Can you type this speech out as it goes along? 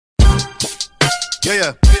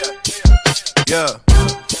Yeah.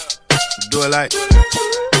 Do it like.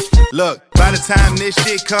 Look, by the time this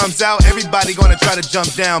shit comes out, everybody gonna try to jump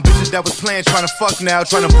down. Bitches that was playing trying to fuck now,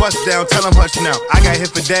 trying to bust down, tell them hush now. I got hit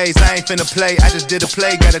for days, I ain't finna play. I just did a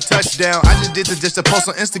play, got a touchdown. I just did this just to post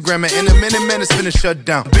on Instagram, and in a minute, man, it's finna shut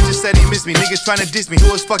down. Bitches said they miss me, niggas trying to diss me. Who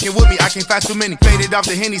was fucking with me? I can't find too many. Faded off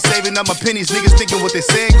the Henny, saving up my pennies. Niggas thinking what they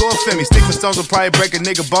said, go offend me. Sticks and stones will probably break a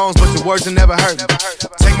nigga bones, but your words will never hurt me.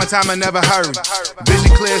 Take my time, I never hurry.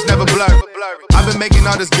 Vision clear, it's never blurry. I've been making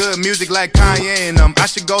all this good music like Kanye and them. I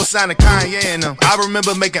should go sign a Kanye and them. I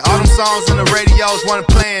remember making all them songs on the radios, wanna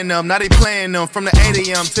playing them. Now they playing them from the 8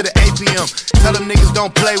 a.m. to the 8 p.m. Tell them niggas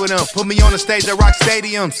don't play with them. Put me on the stage at Rock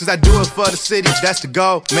Stadium. Since I do it for the city, that's the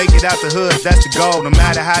goal. Make it out the hood, that's the goal. No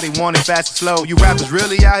matter how they want it, fast or slow. You rappers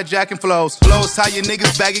really out here jacking flows. Flows how your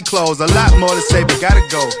niggas baggy clothes. A lot more to say, but gotta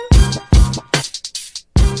go.